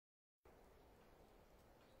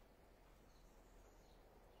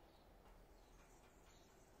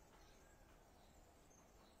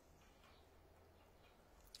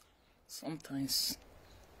Sometimes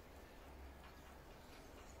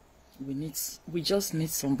we just need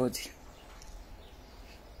somebody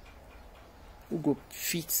who go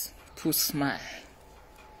fit put smile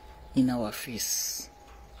in our face.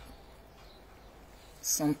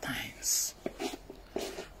 Sometimes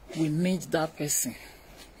we need that person,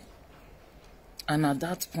 and at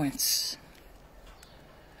that point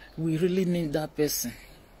we really need that person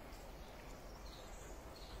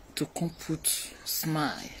to come put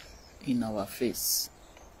smile in our face.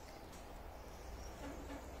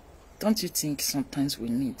 Don't you think sometimes we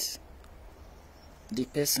need the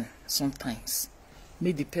person? Sometimes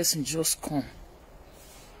make the person just come,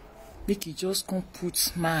 make it just come put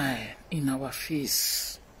smile in our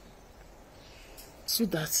face, so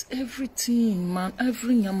that everything, man,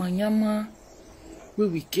 every yama where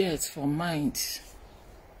we get for mind,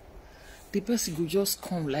 the person will just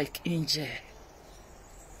come like angel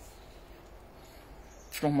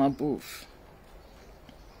from above.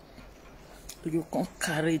 You can't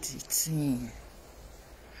carry the thing.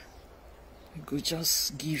 He go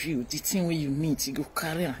just give you the thing when you need. He go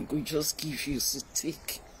carry and he go just give you, so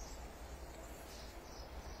take.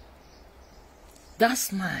 That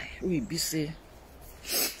smile will be say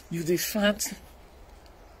you defend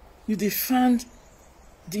the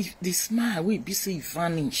smile will be say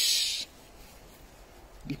vanish.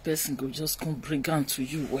 The person go just come bring on to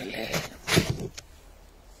you. Well,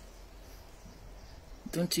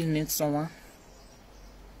 don't you need someone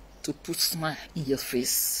to put smile in your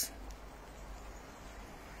face?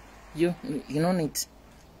 You don't need.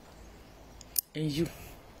 And you,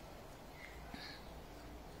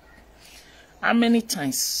 how many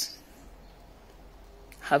times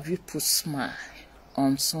have you put smile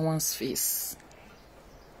on someone's face?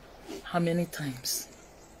 How many times?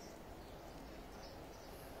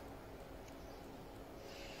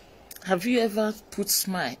 Have you ever put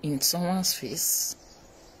smile in someone's face?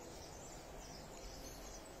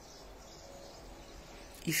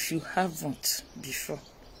 If you haven't before,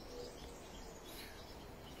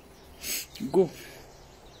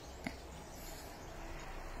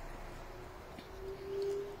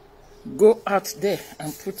 go out there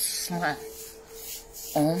and put smile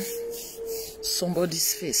on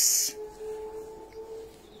somebody's face.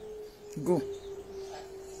 Go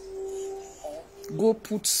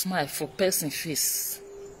put smile for person's face.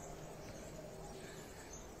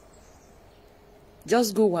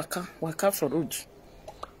 Just go waka for road.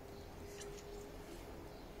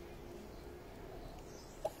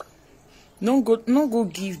 No go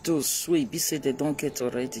give those who be say they don't get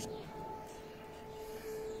already.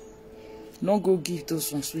 No go give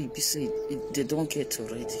those ones who be say they don't get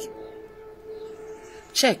already.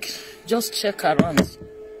 Check, just check around.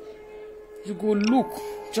 You go look,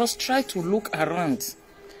 just try to look around.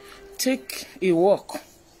 Take a walk,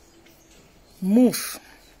 move.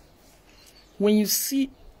 When you see,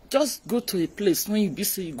 just go to a place when you be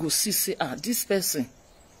say you go see, say, this person.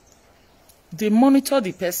 They monitor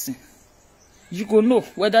the person. You go know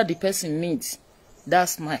whether the person needs that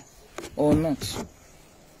smile or not.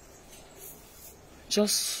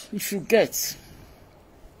 Just, if you get,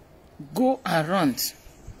 go around,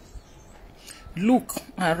 look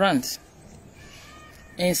around,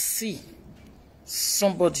 and see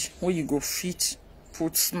somebody where you go fit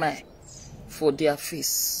put smile for their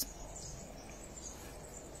face.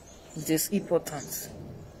 It is important.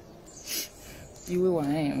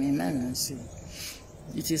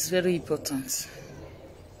 It is very important.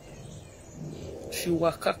 If you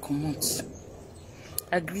waka comot,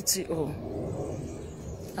 I greet you all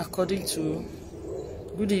according to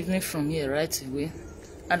good evening from here right away,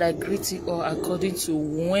 and I greet you all according to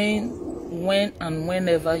when and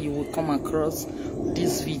whenever you will come across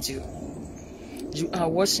this video. You are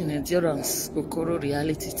watching Endurance Okoro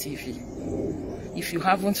Reality TV. If you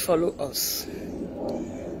haven't followed us,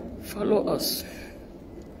 follow us.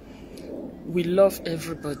 We love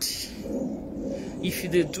everybody. If you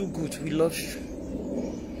dey do good, we love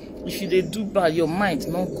you. If you dey do bad, your mind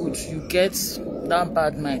not good, you get that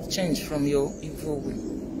bad mind, change from your evil way.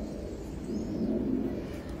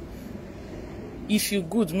 If you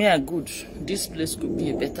good, me are good, this place could be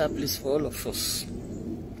a better place for all of us.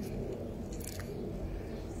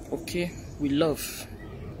 Okay, we love.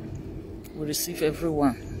 We receive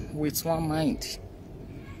everyone with one mind.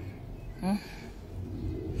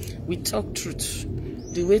 We talk truth,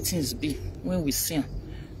 the way things be. When we sing,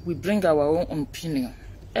 we bring our own opinion.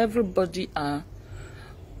 Everybody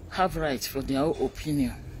have right for their own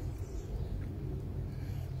opinion.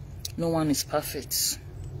 No one is perfect.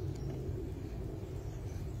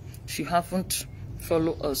 If you haven't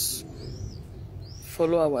followed us,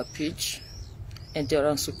 follow our page,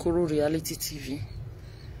 Endurance Okoro Reality TV,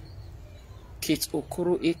 Kate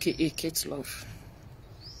Okoro aka Kate Love,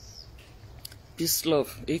 Peace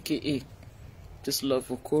Love aka Peace Love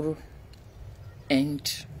Okoro,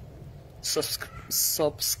 and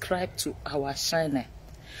subscribe to our channel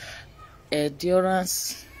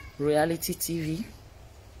Endurance Reality TV,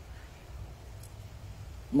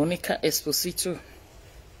 Monica Esposito,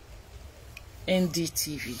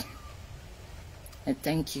 NDTV. And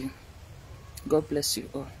thank you. God bless you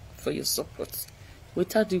all for your support.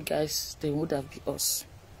 Without you guys, there would have been us.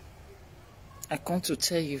 I come to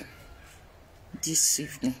tell you this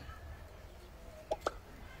evening,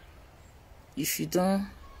 if you don't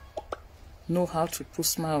know how to put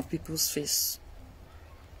smile on people's face,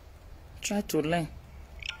 try to learn.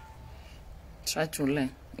 Try to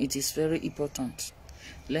learn. It is very important.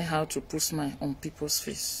 Learn how to put smile on people's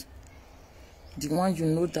face. The one you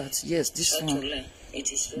know that yes, this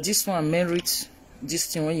one merits this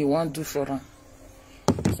thing when you want to do for them.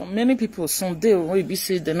 So many people someday will be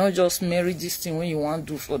say they not just merit this thing when you want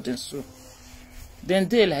to do for them. So then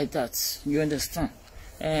they like that. You understand?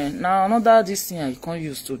 And now another this thing I can't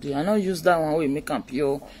use today. I not use that one we make up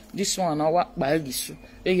pure. This one I work by this.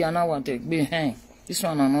 Hey, I now want to be hang. This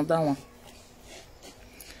one another one.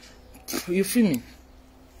 You feel me?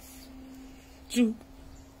 To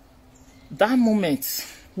that moment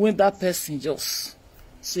when that person just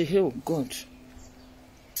say, hey, oh God,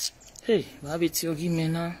 hey, give me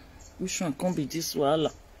now. Which one can't be this wala?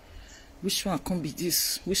 Which one can't be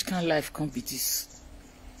this? Which kind of life can't be this?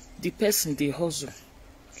 The person they hustle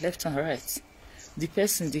left and right. The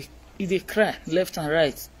person they cry left and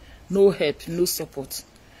right. No help, no support.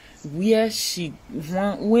 Where she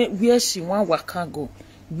want waka go?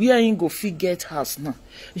 Where he go fit get house now?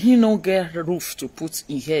 He no get roof to put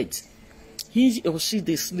in head. He or she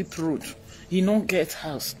they sleep road. He don't get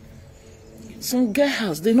house. Some get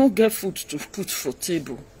house, they don't get food to put for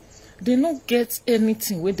table. They don't get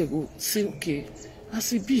anything where they go say, okay,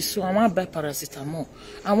 as it be, so I want to buy paracetamol.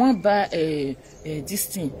 I want to buy this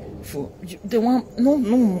thing for. They want no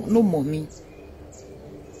money.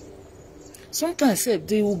 Sometimes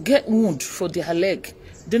they will get wound for their leg.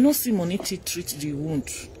 They don't see money to treat the wound.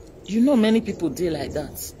 You know many people do like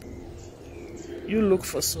that. You look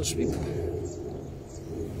for such people.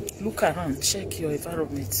 Look around, check your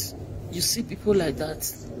environment. You see people like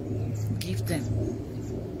that, give them.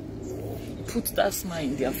 Put that smile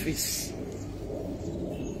in their face.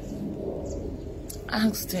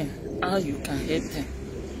 Ask them how you can help them.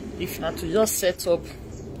 If not to just set up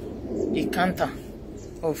a counter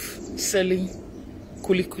of selling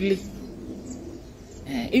kuli-kuli.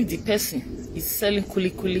 If the person is selling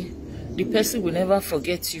kuli-kuli, the person will never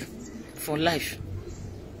forget you for life.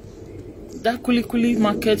 That kuli-kuli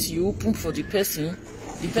market you open for the person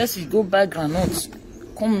go buy groundnuts,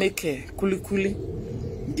 come make a kuli-kuli,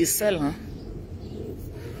 they sell, huh?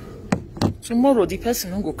 Tomorrow the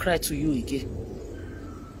person don't go cry to you again.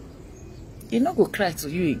 He not go cry to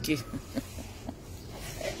you again.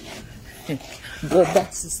 Brother,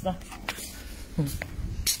 sister,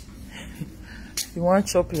 you want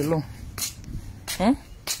chop alone?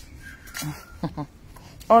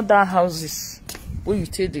 Other houses where you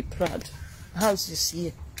take the proud houses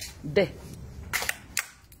here, there.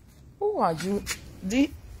 Who are you?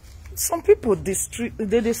 Some people they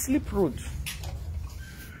sleep road.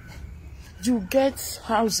 You get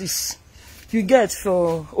houses. You get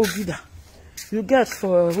for Ogida. You get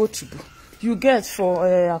for Rotubu. You get for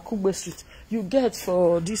Akugbe Street. You get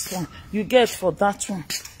for this one. You get for that one.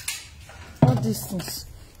 All these things.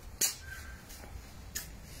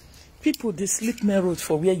 People they sleep main road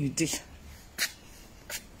for where you did.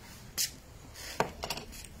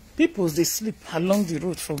 People they sleep along the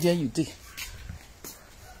road for where you did.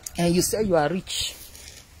 And you say you are rich.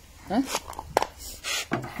 Huh?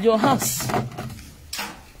 Your house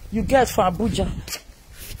you get for Abuja.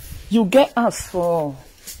 You get house for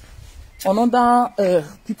another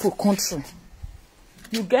people country.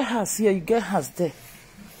 You get house here, you get house there.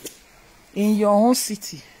 In your own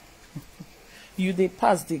city. You they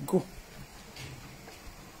pass, they go.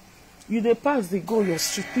 You they pass, they go. Your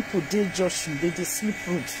street people, they judge you. They sleep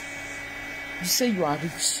road. You say you are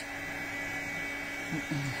rich.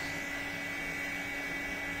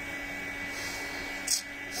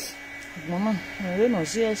 Mama,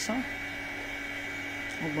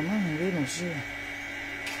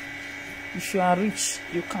 if you are rich,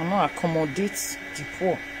 you cannot accommodate the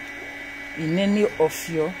poor in any of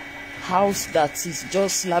your house that is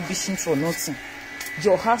just lavishing for nothing.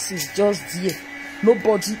 Your house is just there.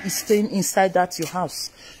 Nobody is staying inside that your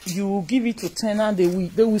house. You give it to tenant, they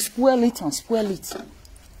will spoil it and spoil it.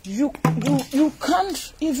 You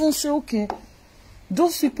can't even say, okay,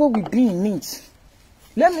 those people will be in need.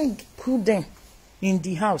 Let me put them in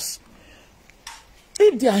the house.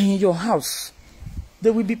 If they are in your house, they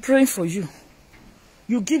will be praying for you.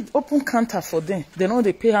 You give open counter for them. They know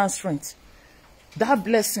they pay house rent. That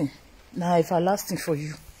blessing now everlasting for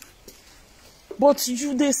you. But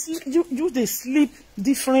they sleep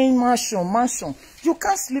different mansion. You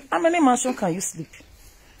can't sleep. How many mansion can you sleep?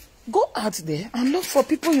 Go out there and look for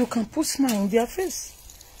people you can put smile in their face.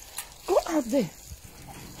 Go out there.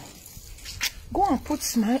 Go and put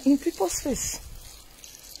smile in people's face.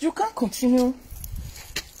 You can't continue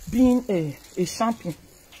being a champion.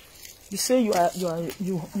 You say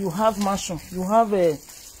you have mansion, you have a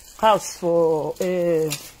house for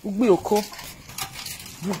Ubioko.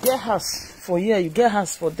 You get house for here, you get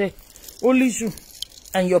house for there. Only you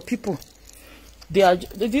and your people.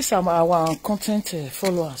 These are our content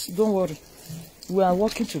followers. Don't worry. We are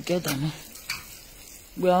working together now.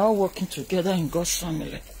 We are all working together in God's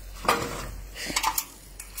family.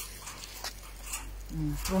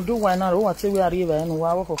 Don't do why now. What say we are here and we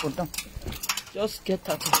are working for them. Just get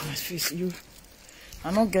out of my face.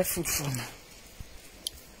 I don't get food for me.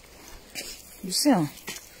 You see,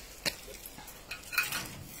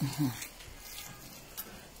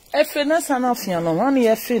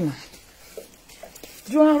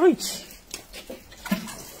 you are rich.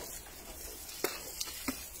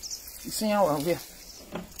 You see how we are.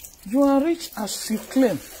 You are rich as you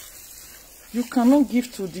claim. You cannot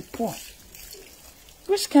give to the poor.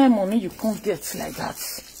 Which kind of money you can't get like that?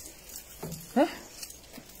 Eh?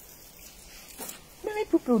 Many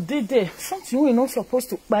people did there. Something we're not supposed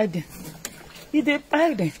to buy them. If they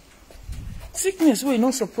buy them. Sickness we're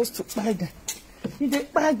not supposed to buy them. If they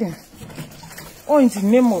buy them. Or in the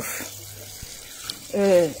name of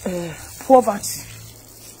poverty.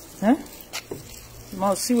 Eh?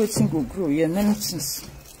 Now see what thing go grow. Yeah, many things.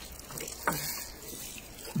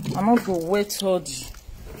 I'm not go wet all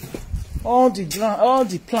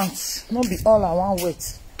the plants. Not be all I want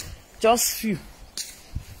wet. Just few.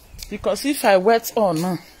 Because if I wet all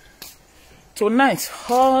now, tonight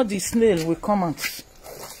all the snail will come out.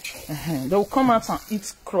 They will come out and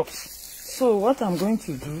eat crops. So what I'm going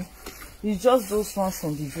to do is just those ones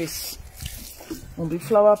on the vase, on the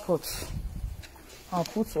flower pot. I'll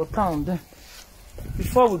put water on them.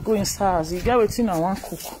 Before we go inside, you get waiting I want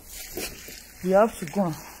cook. We have to go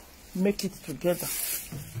and make it together.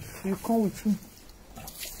 You come with me.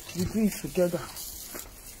 We do it together.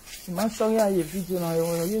 I'm showing you a video now.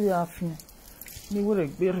 You will have me. You will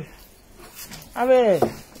be. I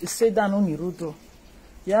say that on the road.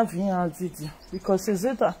 You have here video because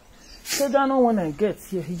Zeta say that no one I get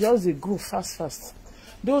here. He just go fast.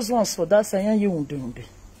 Those ones for that say you won't do.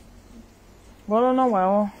 Well, no,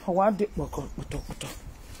 I want the work.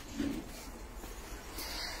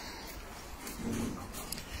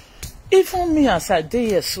 Even me as I did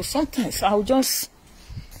here, so sometimes I'll just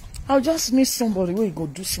meet somebody where you go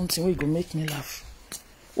do something where you go make me laugh.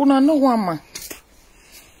 When I know one man,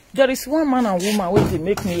 there is one man and woman where they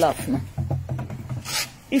make me laugh now.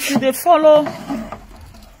 If they follow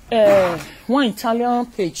one Italian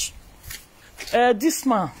page, this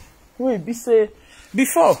man will be say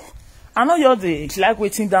before. I know you're the like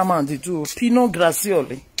waiting that man they do Pino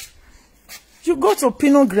Grazioli. You go to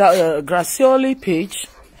Pino Grazioli page.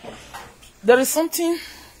 There is something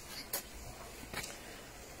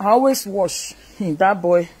I always watch in that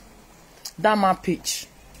man page.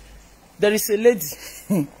 There is a lady.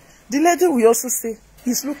 The lady will also say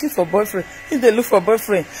he's looking for boyfriend. If they look for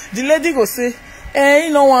boyfriend, the lady will say,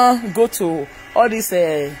 you know what? Go to all this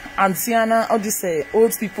anciana, all this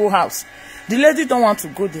old people house. The lady don't want to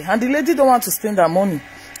go there, and the lady don't want to spend her money,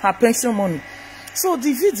 her pension money. So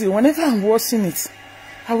the video, whenever I'm watching it,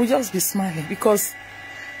 I will just be smiling because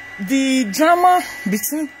the drama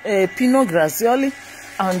between Pino Grazioli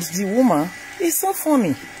and the woman is so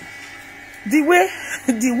funny. The way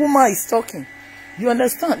the woman is talking, you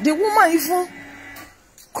understand? The woman even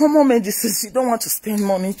common medicine, she don't want to spend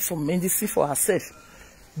money for medicine for herself.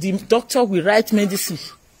 The doctor will write medicine.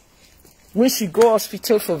 When she go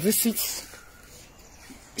hospital for visits,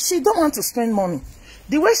 she don't want to spend money.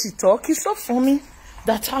 The way she talk is so funny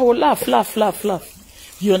that I will laugh.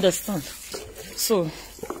 You understand? So,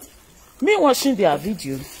 me watching their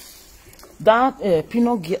video, that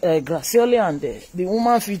Pino Grazioli and the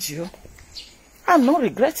woman video, I'm not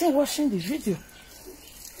regretting watching the video.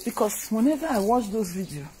 Because whenever I watch those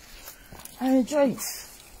videos, I enjoy it.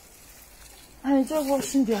 I enjoy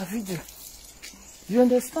watching their video. You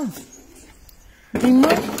understand? The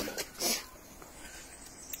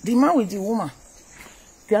man with the woman,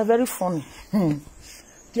 they are very funny.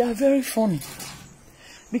 They are very funny.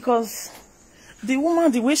 Because the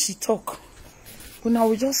woman, the way she talk, when I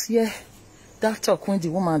will just hear that talk when the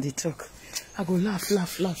woman they talk, I go laugh.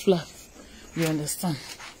 You understand?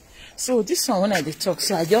 So this one when I dey talk,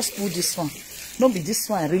 so I just put this one. Don't be this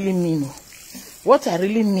one I really mean. What I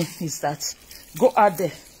really mean is that go out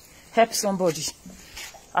there, help somebody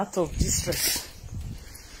out of distress.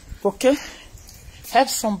 Okay? Help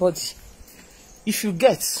somebody. If you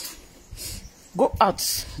get, go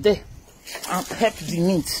out there and help the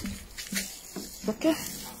need. Okay?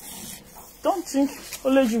 Don't think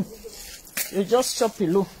only you just shop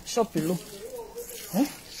alone. Eh?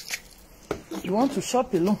 You want to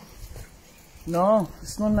shop alone? No,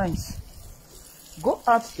 it's not nice. Go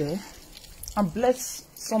out there and bless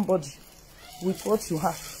somebody with what you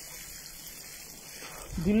have.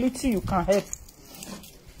 The little you can help.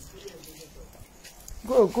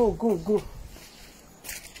 Go.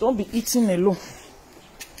 Don't be eating alone.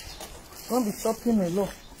 Don't be shopping alone.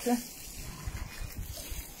 Okay?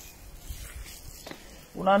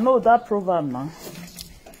 When I know that proverb now,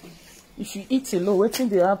 if you eat alone, waiting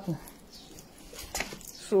dey happen.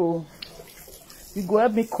 So you go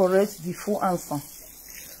help me correct the full answer.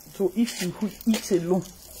 So if you eat alone,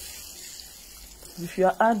 if you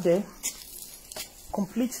are out there,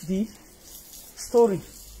 complete the story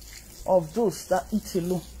of those that eat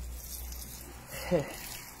alone. Hey.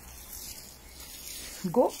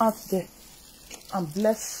 Go out there and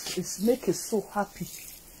bless, make a soul happy.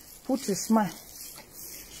 Put a smile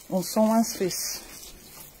on someone's face.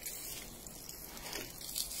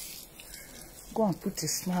 Go and put a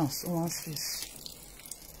smile on someone's face.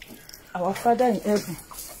 Our Father in heaven,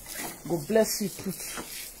 go bless you too.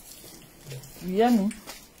 You hear me?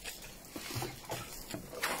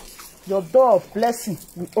 Your door of blessing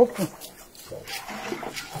will open.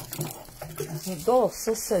 Your door of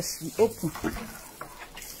success will open.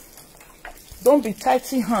 Don't be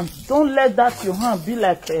tightening hands. Don't let that your hand be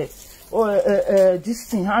like this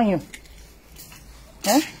thing hanging.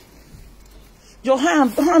 Eh? Your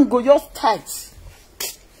hand go just tight.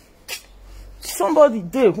 Somebody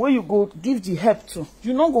there where you go give the help to,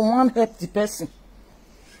 you not go want help the person.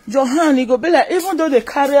 Your hand, it go be like, even though they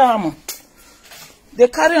carry armor,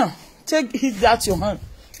 take hit that your hand.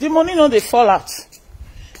 The money no they fall out.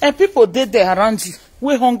 And people dead there around you,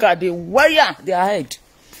 where hunger, they wire their head.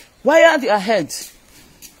 Wire their head.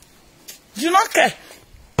 Do you not care?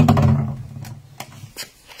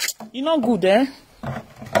 You not good, eh?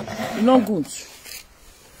 You not good.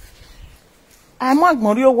 I'm not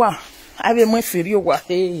Morio wa. I be my ferio wa.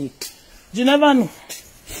 Hey, you never know.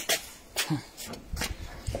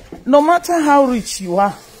 No matter how rich you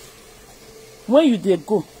are, when you dey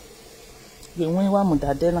go, they when you want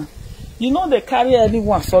mudadena. You know they carry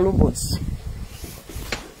anyone follow boats.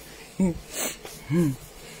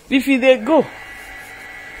 If you dey go,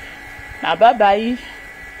 now bye bye.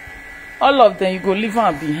 All of them you go leave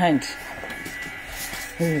them behind.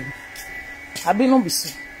 I be no be so.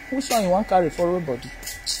 Which one you want carry for everybody?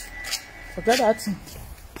 Forget that thing.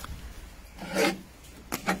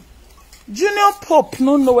 Junior Pope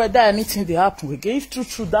no know whether anything they happen again. If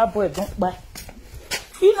true that boy don't buy.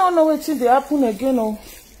 He don't know what they happen again. Oh,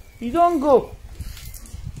 he don't go.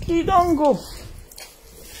 He don't go.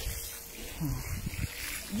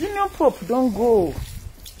 Junior Pope don't go.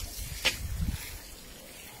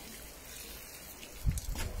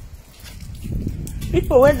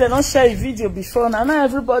 People when they don't share a video before, now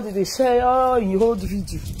everybody they share all in your old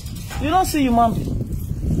video. You don't see human being.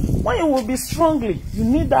 When you will be strongly, you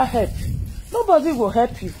need that help. Nobody will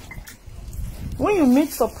help you. When you need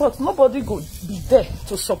support, nobody will be there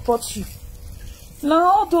to support you. Now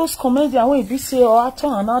all those comedians when you say or actor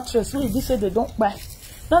and actress, when you say they don't buy.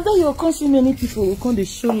 Now that you can see many people who come they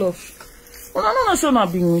show love. Well, I'm not sure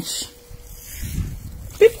not being rich.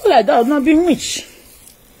 People like that are not being rich.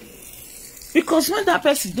 Because when that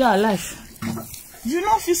person is alive, you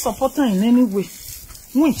don't feel supported in any way.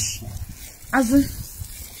 Which? As in,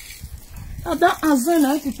 now that as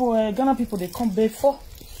in people, Ghana people, they come before.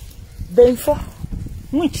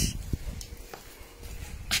 Which?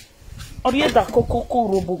 Orieda kokoko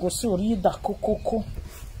robogosi, orieda kokoko.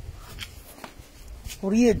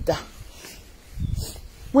 Orieda.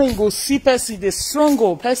 When you go see person, the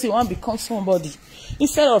stronger person want to become somebody.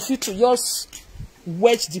 Instead of you to just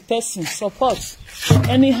wedge the person, support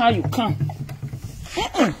anyhow you can.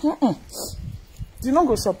 You not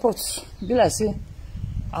go support. Be like say,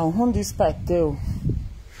 I'll hold this pipe there.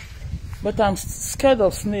 But I'm scared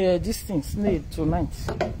of snail, this thing, snail tonight.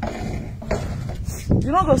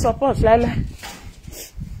 You not go support, Lila.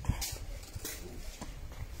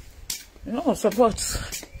 You not go support.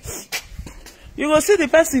 You go see the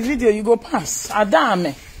person video, you go pass.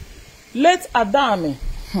 Adame. Late Adame.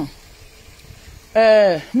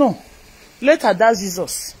 No. Later that's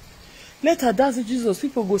Jesus. Later that's Jesus.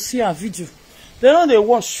 People go see her video. They know they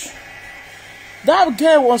watch. That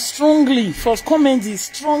girl was strongly for comedy,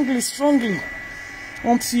 strongly.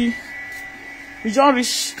 Until we just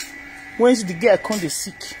reach when the girl come dey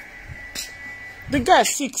sick. The girl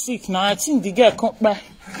sick now. I think the girl come back.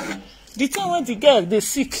 The time when the girl dey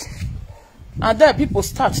sick, and then people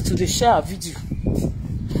start to dey share a video.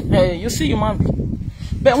 You see human being.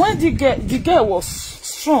 But when the girl was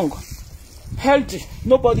strong, healthy,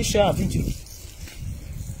 nobody share a video.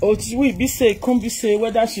 Or we be say, come be say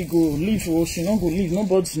whether she go live or she not go live,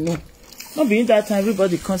 nobody know. Not be in that time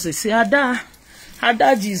everybody comes and say,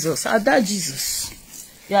 Ada Jesus.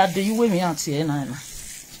 Yeah, the you way me out here now.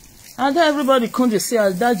 And then everybody comes and say,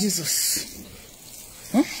 Ada Jesus.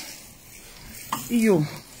 Yo.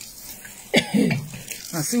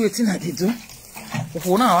 I see what I did do.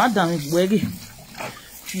 For now, I done it weggy.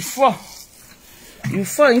 You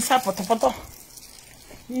fall inside poto.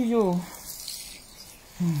 Yo.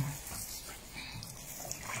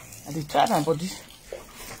 I dey try my body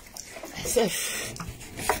myself.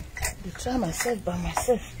 I dey try myself by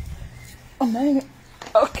myself. Oh my,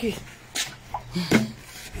 okay.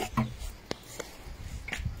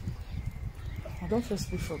 I don't first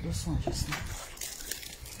speak for this one just now.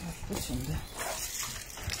 I'll put in there.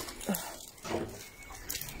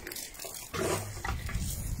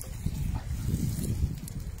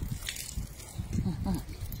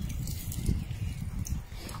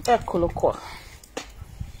 Eccolo qua.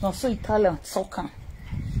 Non so Italian, so can.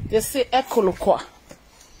 They say eccolo qua.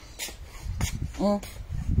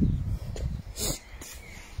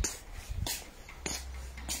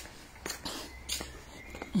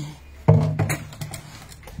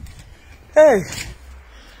 Hey,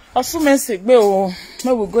 assume say me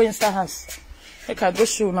we go inside house. I can go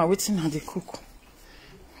show now waiting at the cook.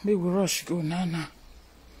 We will rush go now.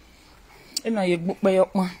 And now you book by your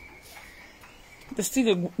man. The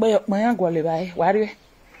still book by your man by worry.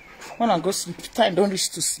 When I go sleep, time don't reach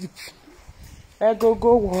to sleep. I go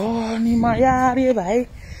on in my yard by.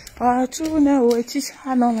 I too know it is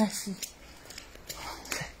hard on my feet.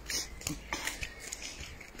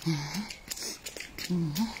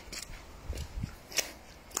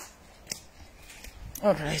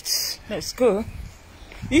 All right, let's go.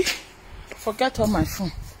 Forget on my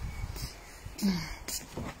phone.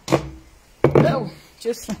 Oh,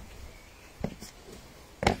 just.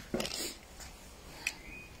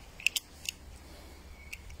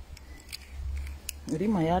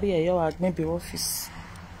 My area, yo, I'd maybe office.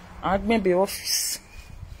 Oh,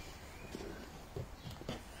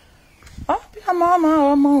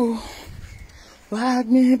 mama, wag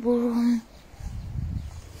me, boy.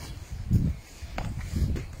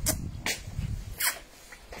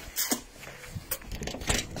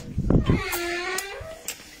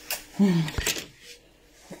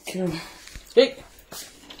 Okay. Hey.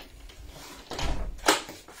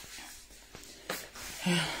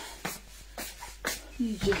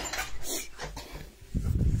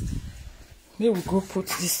 Maybe we go put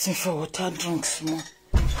this thing for water drink small.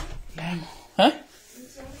 Huh?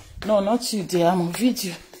 No, not you, dear. I'm on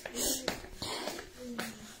video.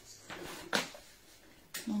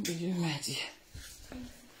 Not be you, my dear.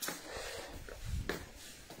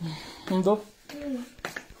 Ndo.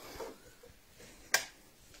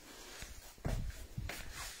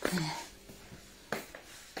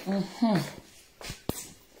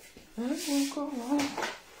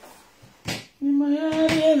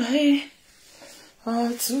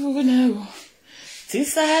 To know,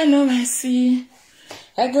 this I know I see.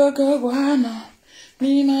 I go guano.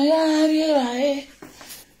 Me my area.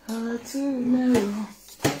 To know,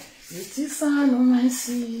 this I know I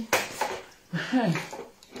see.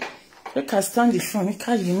 You can stand the phone. You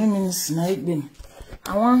can't give me minutes now.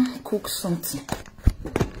 I want to cook something.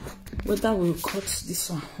 Whether we'll cut this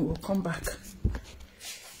one, we'll come back.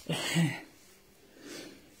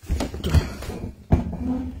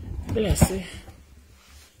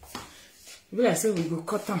 I say we go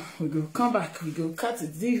cut them, we go come back, we go cut the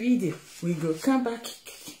video, we go come back,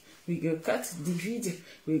 we go cut the video,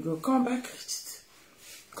 we go come back,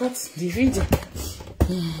 cut the video.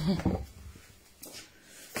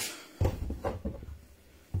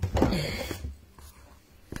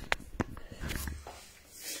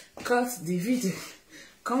 Cut the video,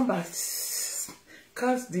 come back,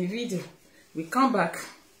 cut the video, we come back,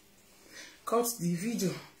 cut the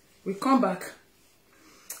video, we come back,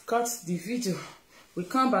 cut the video, we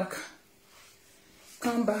come back,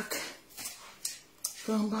 come back,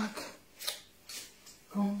 come back,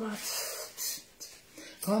 come back.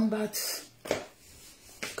 Come back.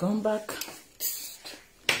 Come back.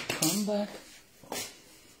 Come back.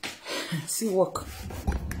 See work.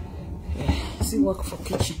 Yeah, see work for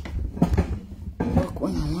kitchen. Work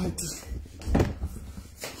when I want to.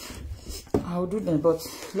 I'll do them, but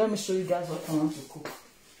let me show you guys what I want to cook.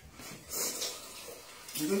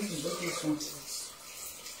 I'm going to do this one first.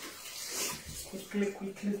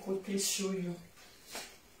 Quickly show you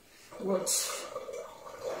what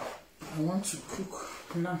I want to cook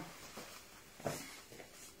now.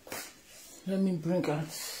 Let me bring out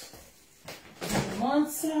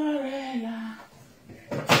mozzarella.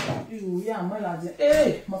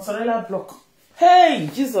 Hey, mozzarella block. Hey,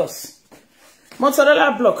 Jesus.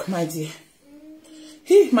 Mozzarella block, my dear.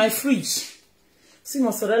 Hey, my fridge. See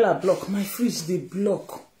mozzarella block. My fridge, they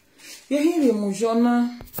block. You hear the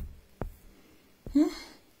mujona?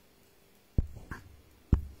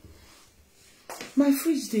 My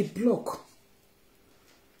fridge, they block.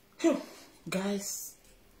 Hey, guys.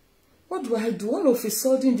 What do I do? All of a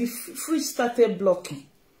sudden, the fridge started blocking.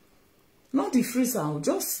 Not the freezer,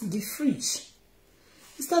 just the fridge.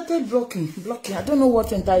 It started blocking. I don't know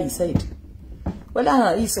what entered his head.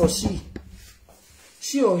 Whether he or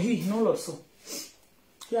she or he, no also.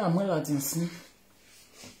 Yeah, I'm well at this.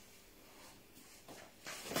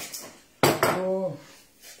 Oh.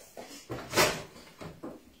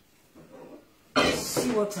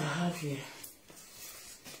 See what I have here.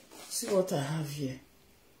 See what I have here.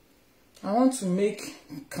 I want to make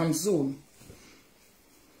canzone.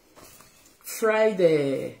 Fried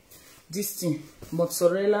this thing,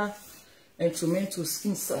 mozzarella and tomatoes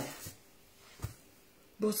inside.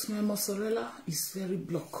 But my mozzarella is very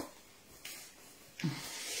block.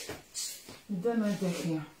 Then I get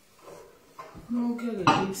here. No get it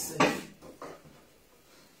this.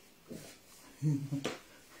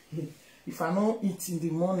 If I don't eat in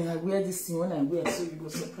the morning, I wear this thing when I wear, so you go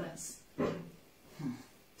surprise.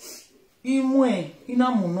 Imwe,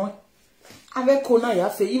 inamuno. Avec kona ya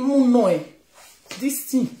fe imuno. This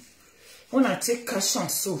thing, when I take cash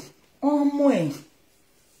and so, oh my,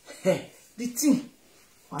 hey, the thing,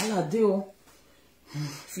 wala deo.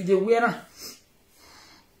 If you dey wear,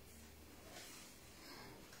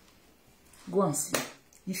 go and sleep.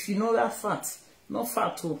 If you know that fat, not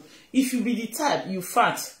fat oh. If you be the type you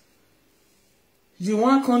fat, you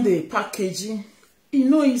want on the packaging, you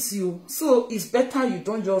know it's you. So it's better you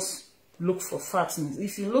don't just look for fatness.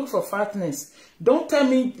 If you look for fatness, don't tell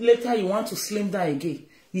me later you want to slim down again.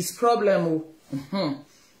 It's problem.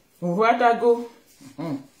 What I go?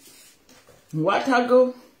 What I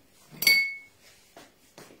go?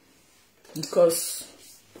 Because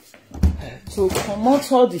to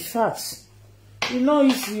promote all the fats, you know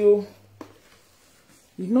it's you.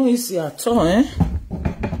 You know it's at all, eh?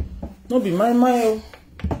 No be my.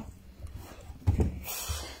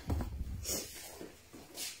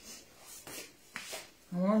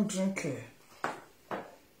 I want to drink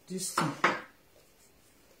this thing,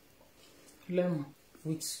 lemon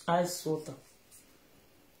with ice water.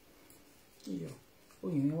 Yo, oh,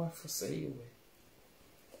 you know what for say you way.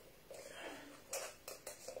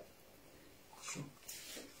 Sure.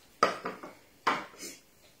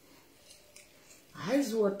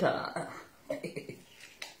 Ice water.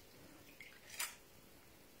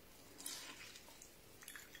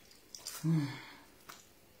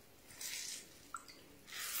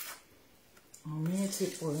 I'm going to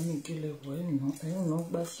take for any killer boy, I don't know,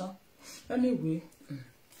 but anyway,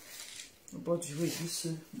 nobody will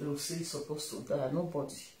listen. They will say it's supposed to die.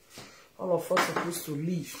 Nobody. All of us supposed to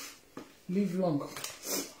live long.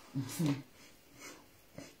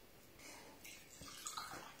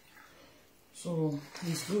 So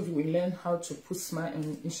it's good we learn how to put smile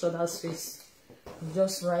in each other's face.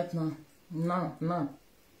 Just right now. Now.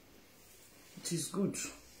 It is good.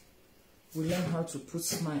 We learn how to put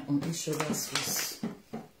smile on each other's face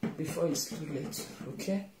before it's too late,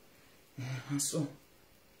 okay? And so,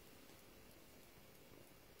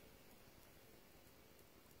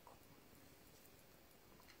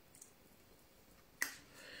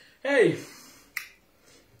 hey,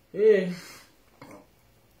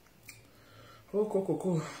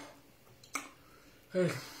 cool.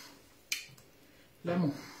 Hey,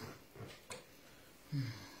 lemon.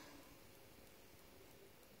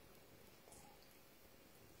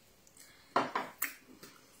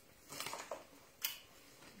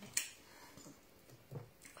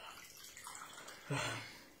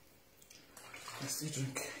 Let's see,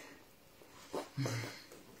 drink.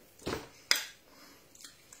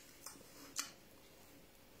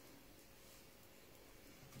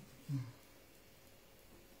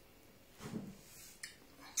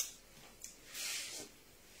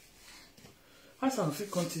 Perhaps I'll feel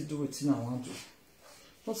continue to do it now. I want to.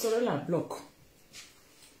 Mozzarella block.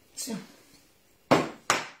 See.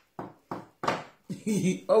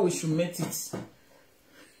 Oh, we should make it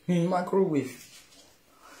in microwave.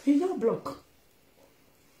 In your block.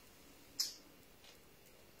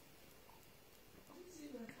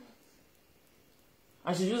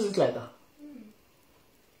 I should use it like that.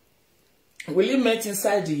 Will it melt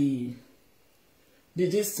inside the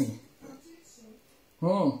this thing?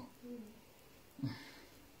 Oh.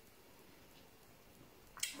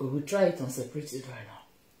 We will try it and separate it right now.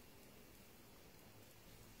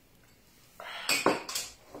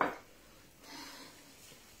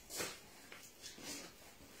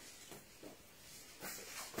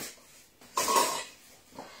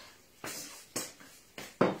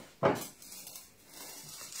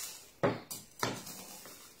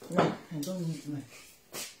 No, I don't need much.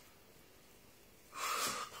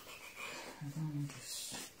 I don't need this.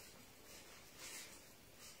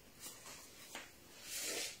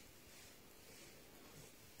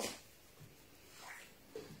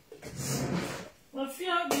 I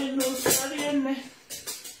feel good, no study me.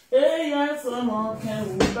 Hey, yes, I'm okay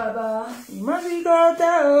with Baba. You must be got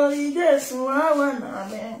that early, just one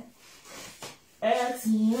man. At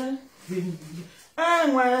you,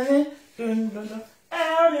 I'm wearing.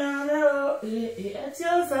 It's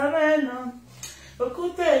your savannah.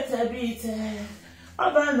 Okute tabite.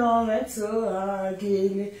 Abano meto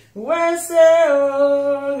agili. Wese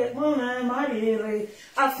o. Get mona marire.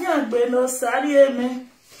 Afian beno salieme.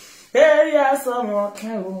 Area someone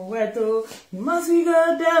can weto. You must be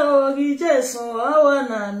good there. Oh, you just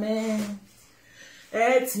want me.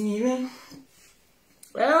 It's me.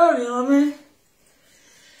 Oh, me.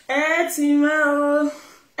 It's me.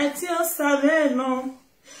 It's your savannah.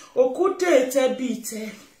 Okute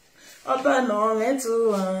tabite. Abano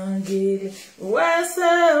meto agili.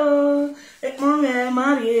 Wese o. Get mona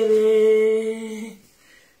marire.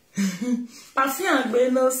 Afian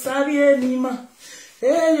beno salieme.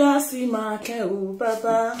 Eya si ma ke o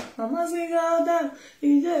baba, mama zigada,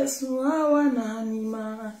 ijesu awa na ni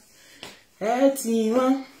ma. Eti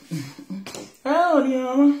wa, ori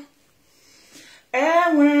ma,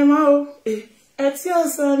 ewe ma o, eti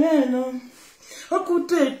osane no,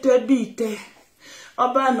 okute tebite,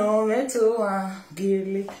 oba no meto wa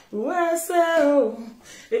gili, wese o,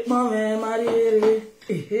 ekmame marire,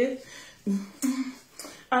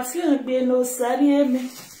 afi agbe no sari eme.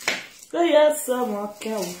 Yes, someone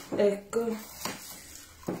can echo.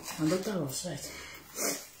 My daughter was right.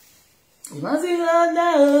 You must be glad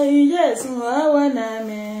that yes, I wanna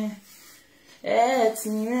me. It's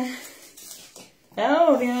me.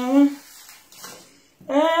 Oh, yeah.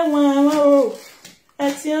 Oh,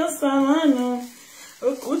 it's your son.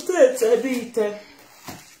 Oh, could it be te?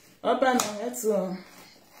 Open it so.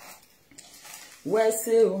 Where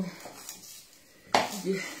so?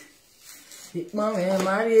 Mama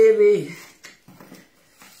Marie,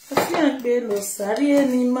 I can't be no sorry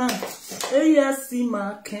any man. Eya si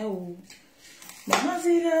ma ken. Mama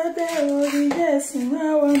zira de ori yes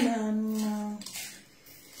na wana.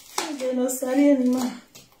 I be no sorry any man.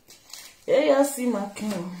 Eya si ma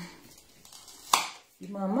ken.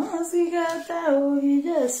 Mama zira de ori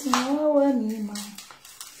yes na wana.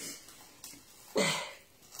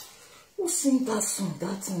 Who sing that song?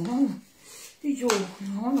 That no. Yo,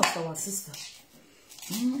 one of our sisters.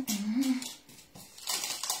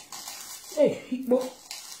 Hey, Igbo.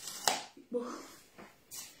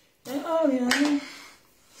 Ariana,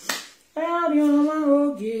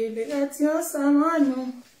 ogele, eti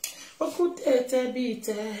osamano. Okute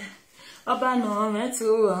tebite. Abano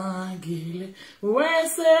metu agile.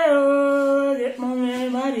 Wese o, get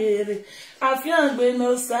mome marire. Afian gbe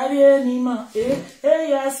no sari ni ma.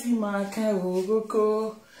 Yasi ma kan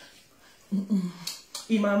ogoko.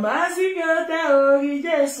 Imamazi gata ori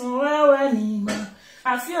jesun wawa ni ma.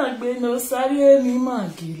 Afian gbe no sari ni ma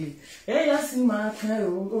gile. Yasi ma kan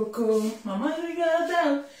ogoko. Mamazi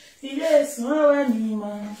gata jesun wawa ni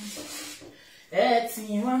ma.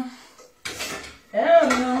 Eti ma.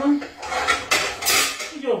 No.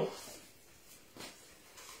 Yo.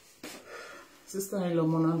 Sister in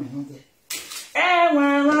Lomona me no de. Wa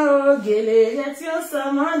ogele eti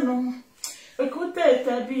osamano. Ekute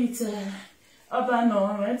tabite.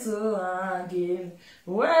 Abano meto agile.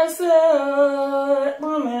 Wese o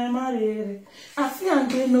mame marire. Afian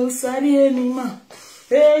gbe no sari ni ma.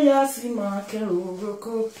 Eya si ma ke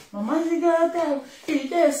ogoko. Mama zigata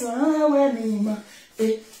ide san we ni ma.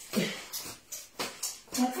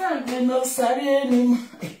 Afian gbe no sari ni ma.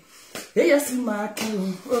 Eya si ma ke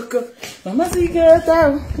ogoko. Mama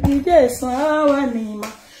zigata ide san we ni ma.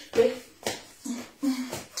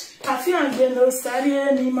 fiange no sari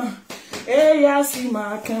anima. Ya si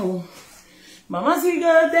ma ken o. Mama si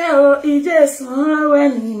go de o ije so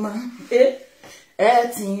weni ma.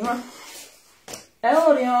 Ti ma.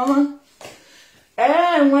 Ori oma.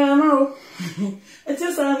 Nwe ma o.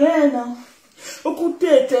 Eti sa le na.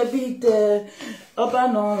 Okutete bite oba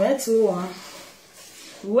no metu wa.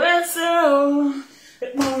 Wese o.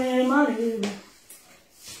 Ekpore mari.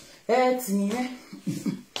 Ti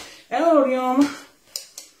ori oma.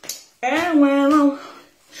 Nwe ma.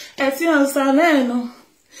 Eti sa le no.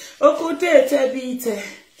 Okutete bite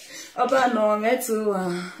oba no metu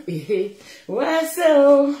wa. Wese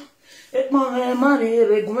o. Ekpore mari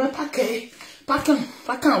regume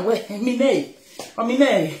pakan we mine. O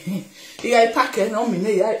mine. I pack no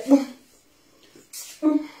mine I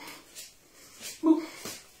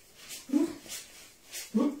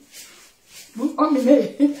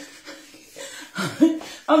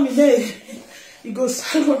it goes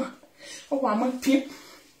oh I'm pimp.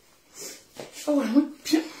 Oh I'm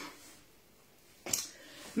pimp.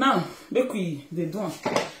 Now make we the do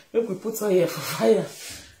make we put her here for fire.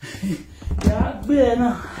 Yeah, be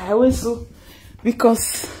now I will so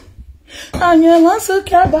because Anya maso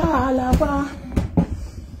kabala ba.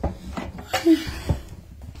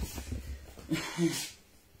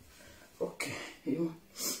 Okay, you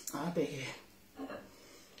are there.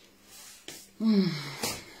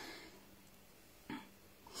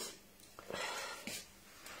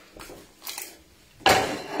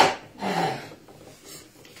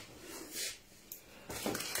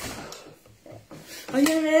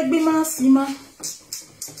 Anya be masima.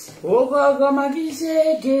 Ogo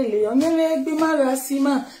magise gele onyele gbe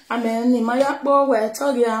magasima ameni mayakpo we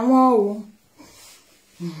togi awon o.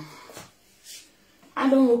 I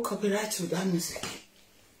don't know copyright to that music.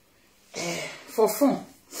 For fun.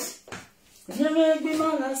 Onyele gbe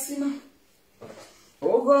magasima.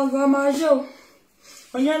 Ogo majo.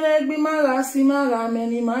 Onyele gbe magasima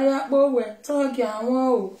ameni mayakpo we togi awon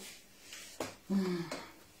o.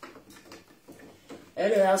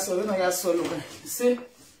 Ele ya solo no ya solo. See?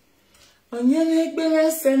 Onyele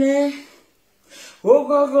gbe sene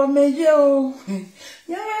ogogo meje o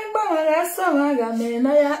nyele gba ra sama ga me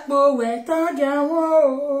na ya po we ta ga won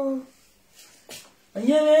o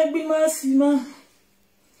onyele gbe masima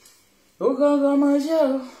ogogo meje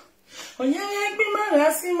o onyele gbe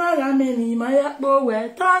ra sima ga me ni ma ya po we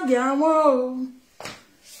ta ga won o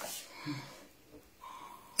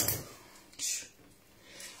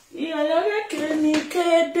Iyalore keni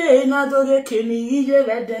kede na dore keni ije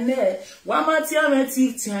vedene wa ma ti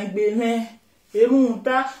ameti ti agbe me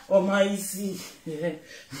erunta o ma isi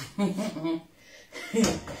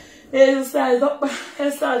esa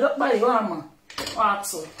dopa yo ama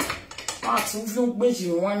atu fun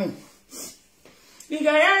gbeji won ni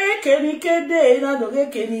Igaya keni kede na dore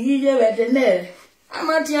keni ije vedene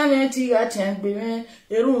amati ameti ga ti agbe me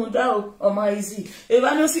erunta o ma isi e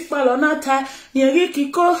ba no si pa lo na ta yeri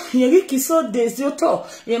kiso desi oto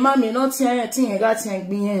ye ma mi no ti yen ga ti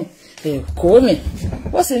agbe yen ko mi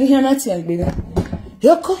what's in here na ti agbe yen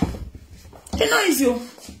yoko you know is you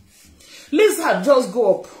lizard just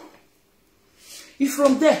go up if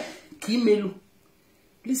from there kimelu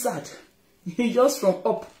lizard he just from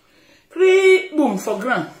up boom for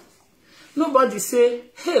ground nobody say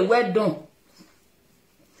hey well done.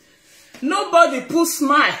 Nobody put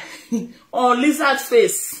smile on lizard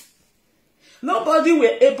face. Nobody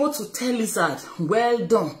were able to tell lizard, well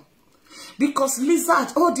done. Because lizard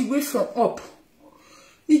all the way from up,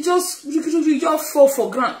 he just fall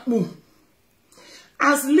for ground. Boom.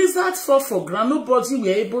 As lizard fall for ground, nobody were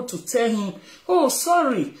able to tell him, oh,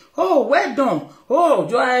 sorry. Oh, well done. Oh,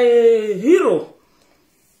 you are a hero.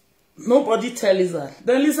 Nobody tell lizard.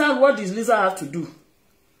 Then lizard, what does lizard have to do?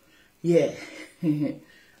 Yeah.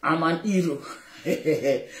 I'm an hero.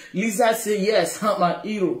 Lizard say, yes, I'm an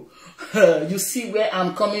hero. You see where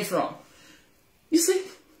I'm coming from. You see,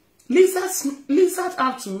 lizard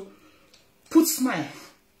have to put smile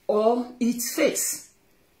on its face.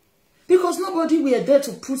 Because nobody were there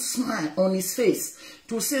to put smile on his face.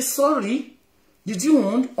 To say, sorry, did you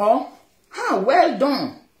wound? Or, well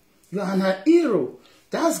done. You are an hero.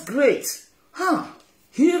 That's great.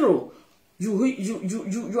 Hero.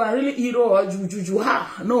 You are really hero or you are.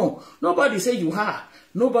 No, nobody say you are.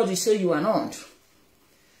 Nobody say you are not.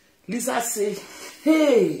 Lizard say,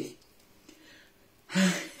 hey,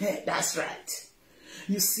 that's right.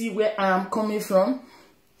 You see where I am coming from?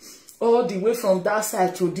 All the way from that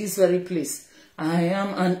side to this very place. I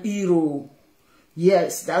am an hero.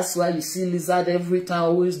 Yes, that's why you see lizard every time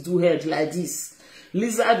always do head like this.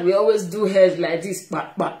 Lizard will always do head like this.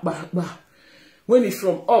 Bah, bah, bah, bah. When it's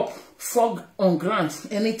from up, fog on ground.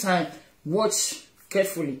 Anytime, watch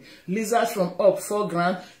carefully. Lizard from up,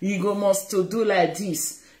 foreground. You go must to do like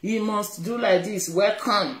this. You must do like this.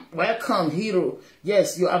 Welcome, welcome, hero.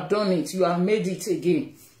 Yes, you have done it. You have made it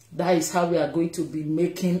again. That is how we are going to be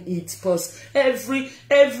making it. Because every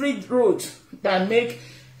road that make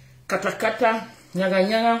katakata, nyaga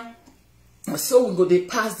nyaga, so we go to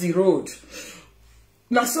pass the road.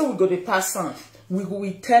 Now so we go to pass on.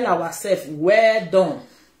 We tell ourselves, well done.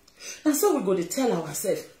 Now so we go to tell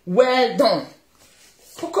ourselves, well done.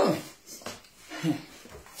 Oh, come.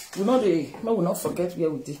 We will not forget where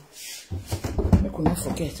we did. We will not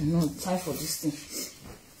forget. No time for this thing.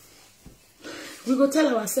 We go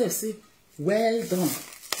tell ourselves, say, well done.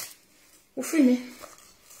 We free me.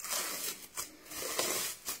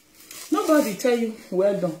 Nobody tell you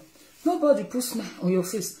well done. Nobody put smile on your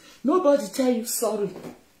face. Nobody tell you sorry.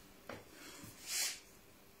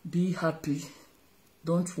 Be happy.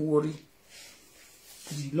 Don't worry.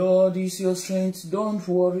 The Lord is your strength. Don't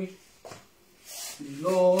worry. The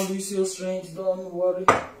Lord is your strength. Don't worry.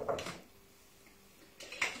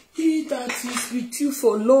 He that is with you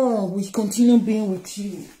for long will continue being with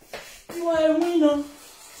you. You are a winner.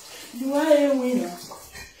 You are a winner.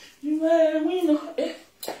 You are a winner. Eh?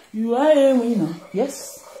 You are a winner.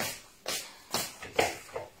 Yes.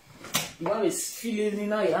 You have a feeling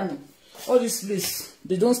now, Yanni. All this place,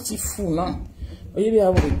 they don't still full now. Or maybe I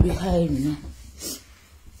will be high now.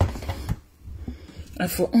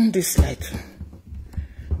 And for on this light.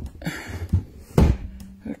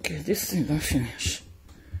 Okay, this thing don't finish.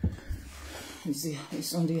 You see,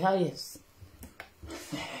 it's on the highest.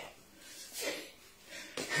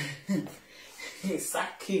 Hey,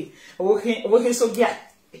 sack. Working so good.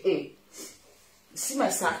 Hey, see my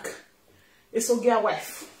sack? It's so good,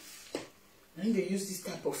 wife. I think they use this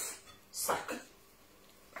type of sack.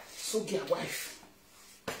 So good, wife.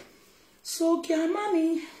 So good,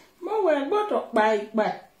 mommy. More work, but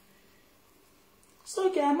bye. So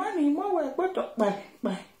good, mommy. More work, but bye.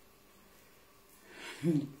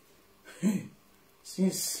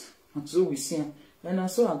 Since so we see him, and I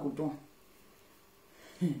saw I go down.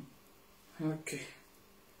 Okay.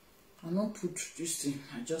 I don't put this thing.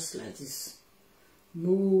 I just like this.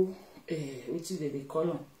 No, what is they call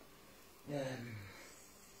them?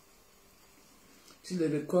 Till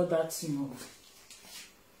they call that thing of.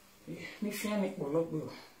 Me fear me bologbo.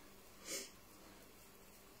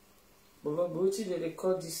 What till they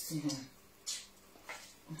call this thing?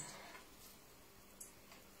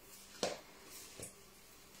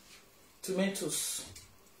 Tomatoes.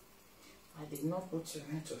 I did not put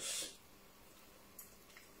tomatoes.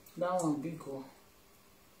 That one big one.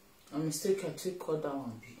 A mistake, I take out that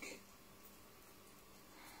one big.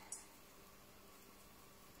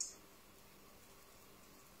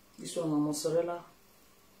 This one a mozzarella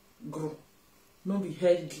grow. No be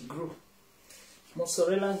head grow.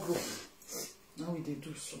 Mozzarella grow. Now we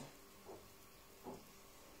do so.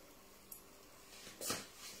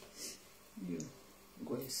 You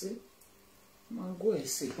go see. Man go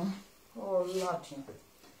see, huh? Oh Latin.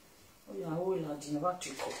 Oh yeah, oh Latin. What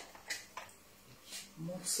you call?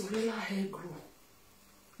 Mozzarella hair grow.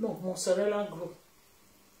 No, mozzarella grow.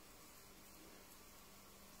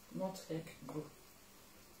 Not egg grow.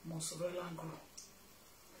 Mozzarella grow.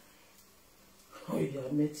 Oh yeah,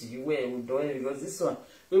 mate, you wear with doing because this one,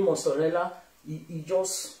 with mozzarella, it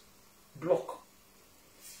just block.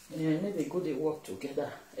 Yeah, maybe go they work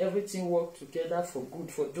together. Everything work together for good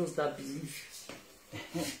for those that believe.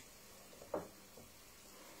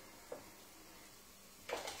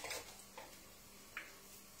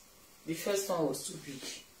 The first one was too big.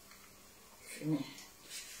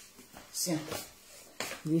 See,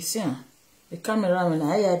 you see, the camera when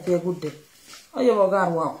I had a good day. Oh, you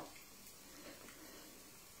got wow.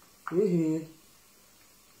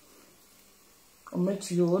 I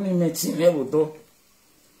met you only met in level though.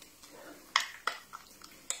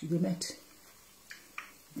 They met.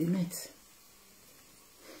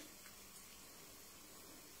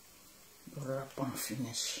 Don't wrap and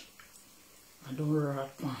finish. I don't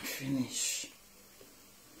wrap and finish.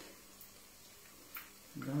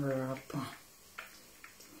 Don't wrap and.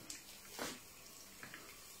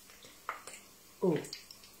 Oh,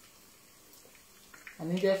 I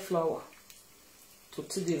needed flour to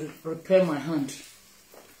repair my hand.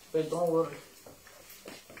 But don't worry.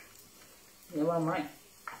 Never mind.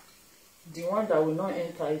 The one that will not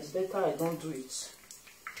enter, it's better I don't do it.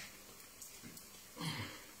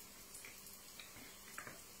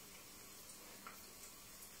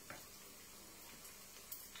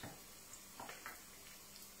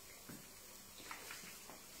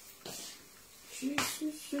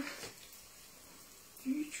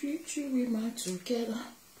 We march together.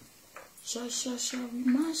 Sha, we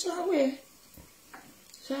march away.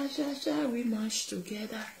 Sha, we march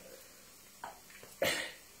together.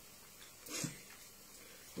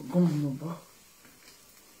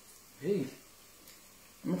 Hey,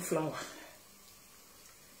 no flour.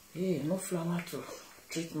 Hey, no flour to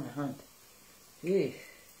treat my hand. Hey,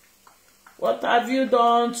 what have you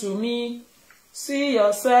done to me? See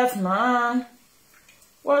yourself now.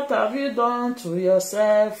 What have you done to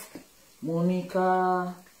yourself,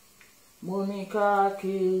 Monica? Monica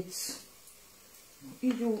kids.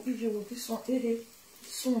 This one,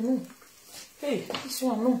 this one, no. Hey, this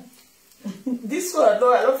one, no. This one,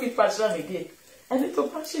 no, I don't feel passion again. I need to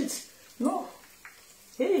patch it. No.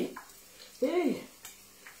 Hey. I'm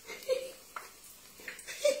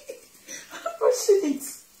patching it.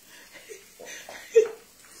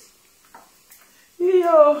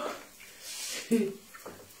 Yo.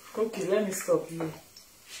 Okay, let me stop here.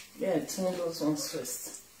 Yeah, turn those ones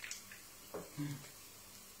first.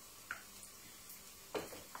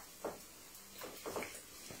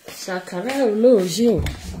 Shakara olóye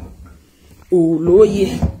o,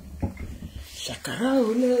 olóye. Shakara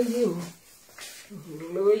olóye o,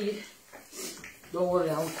 olóye. Don't worry,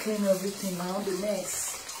 I'll clean everything now. The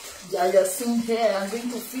mess. Yeah, you're seeing here. I'm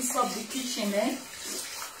going to fix up the kitchen, eh?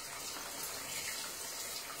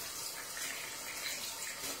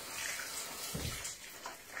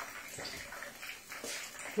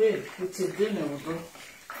 Hey, it's a dinner, bro.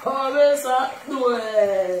 Always up to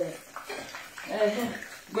it.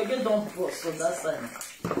 Baby, don't pause on that side.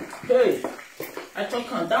 Hey, I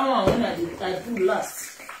talk on that one when I do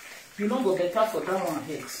last. You don't go better for that one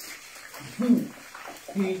head.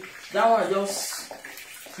 That one just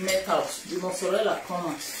met out. The mozzarella come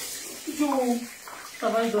out. You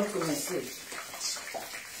have I done for myself?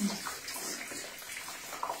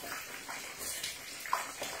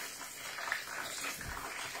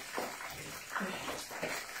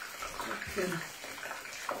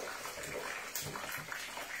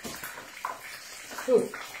 So,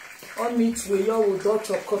 on it with your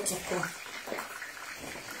daughter cut.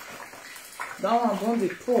 That one don't be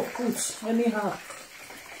poor put anyhow.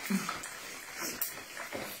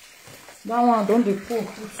 That one don't be poor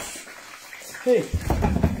put. Hey,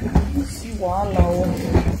 see wahala.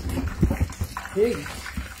 Hey,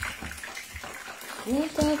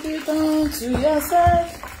 what have you done to yourself?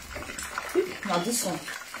 Now this one,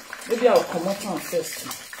 maybe I'll come out on first.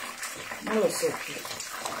 No, it's okay.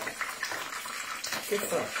 Okay,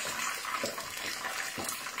 first.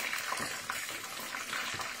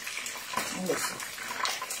 Listen.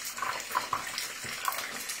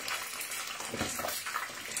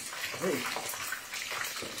 Hey.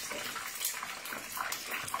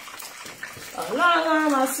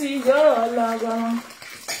 Alagama see you, Alagama.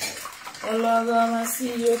 Alagama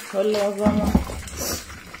see you, Alagama.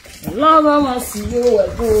 Alagama see you,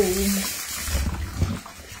 Alagama.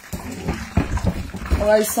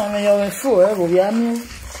 Alright, some of your info, go be a meal.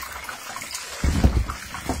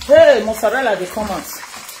 Hey, mozzarella, they come out.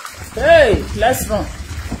 Hey, let's run.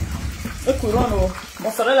 Look, we run. Oh,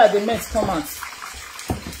 mozzarella, the mess come out.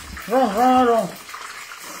 Run.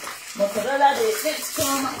 Mozzarella, the mess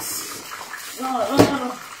come out.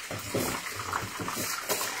 Run.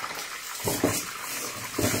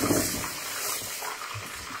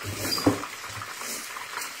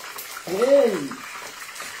 Hey,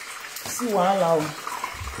 see one loud.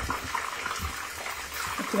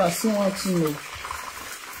 I see one to know.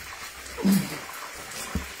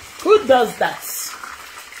 Who does that?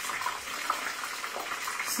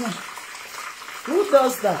 So, who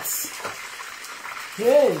does that?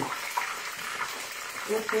 Hey,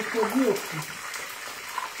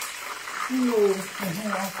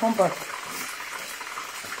 I'll come back.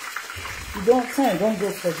 You don't go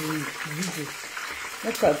for the video.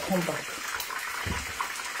 Let her come back.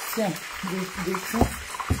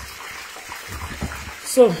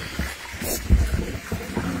 So,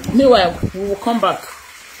 meanwhile, we will come back.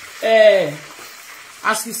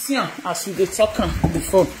 As we see, as we were talking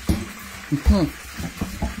before,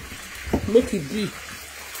 make it be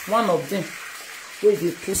one of them where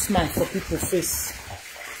they put smile for people's face.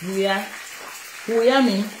 Who hear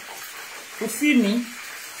me? Who feel me?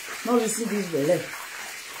 Not listen this belly.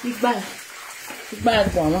 Big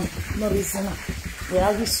bag one, not listen. We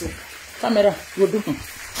have this so camera. Go do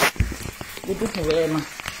where man.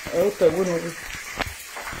 I hope I wouldn't.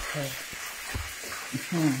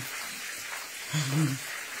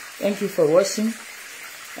 Thank you for watching,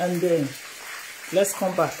 and let's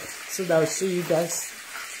come back so that I'll show you guys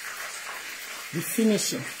the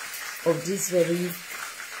finishing of this very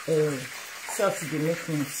Saturday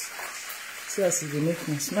making. See as they make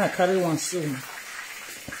me. Now I carry one so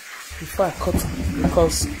before I cut it,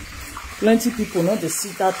 because plenty people know they see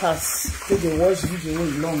that as they watch video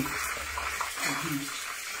way long.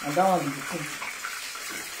 And that one will be cool.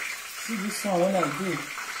 See this one when I do.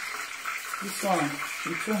 This one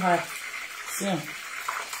is too high. See,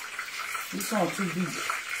 this one too big.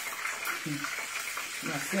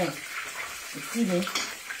 Now see, you see me?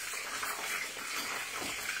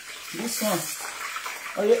 This one,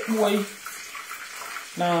 oh yeah, boy.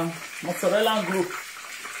 Now mozzarella group,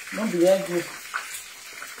 not the egg group.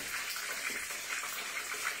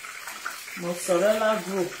 Mozzarella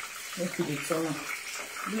group. Make it the turn.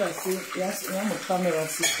 You are see, yes, you have a camera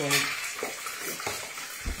see for it.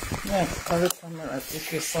 Yeah, carry camera take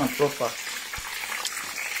this one proper.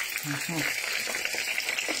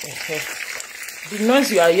 The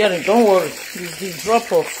noise you are hearing, don't worry, it's the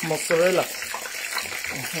drop of mozzarella.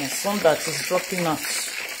 Some that is dropping out.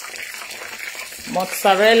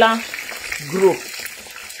 Mozzarella group.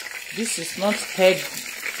 This is not egg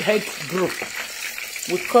group.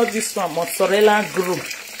 We call this one mozzarella group.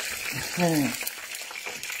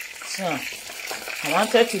 So I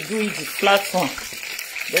wanted to do it the flat one,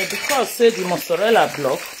 but because say the mozzarella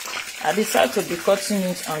block, I decided to be cutting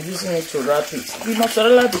it and using it to wrap it. The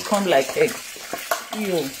mozzarella become like egg.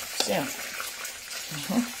 Ew. Yeah.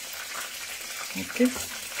 Okay.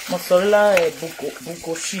 Mozzarella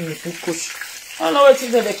bukoshi. I don't know what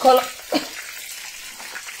is the color.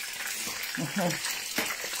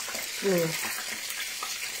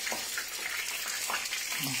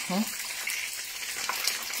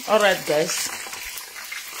 Alright guys,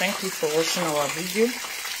 thank you for watching our video.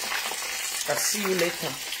 I'll see you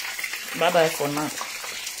later. Bye bye for now.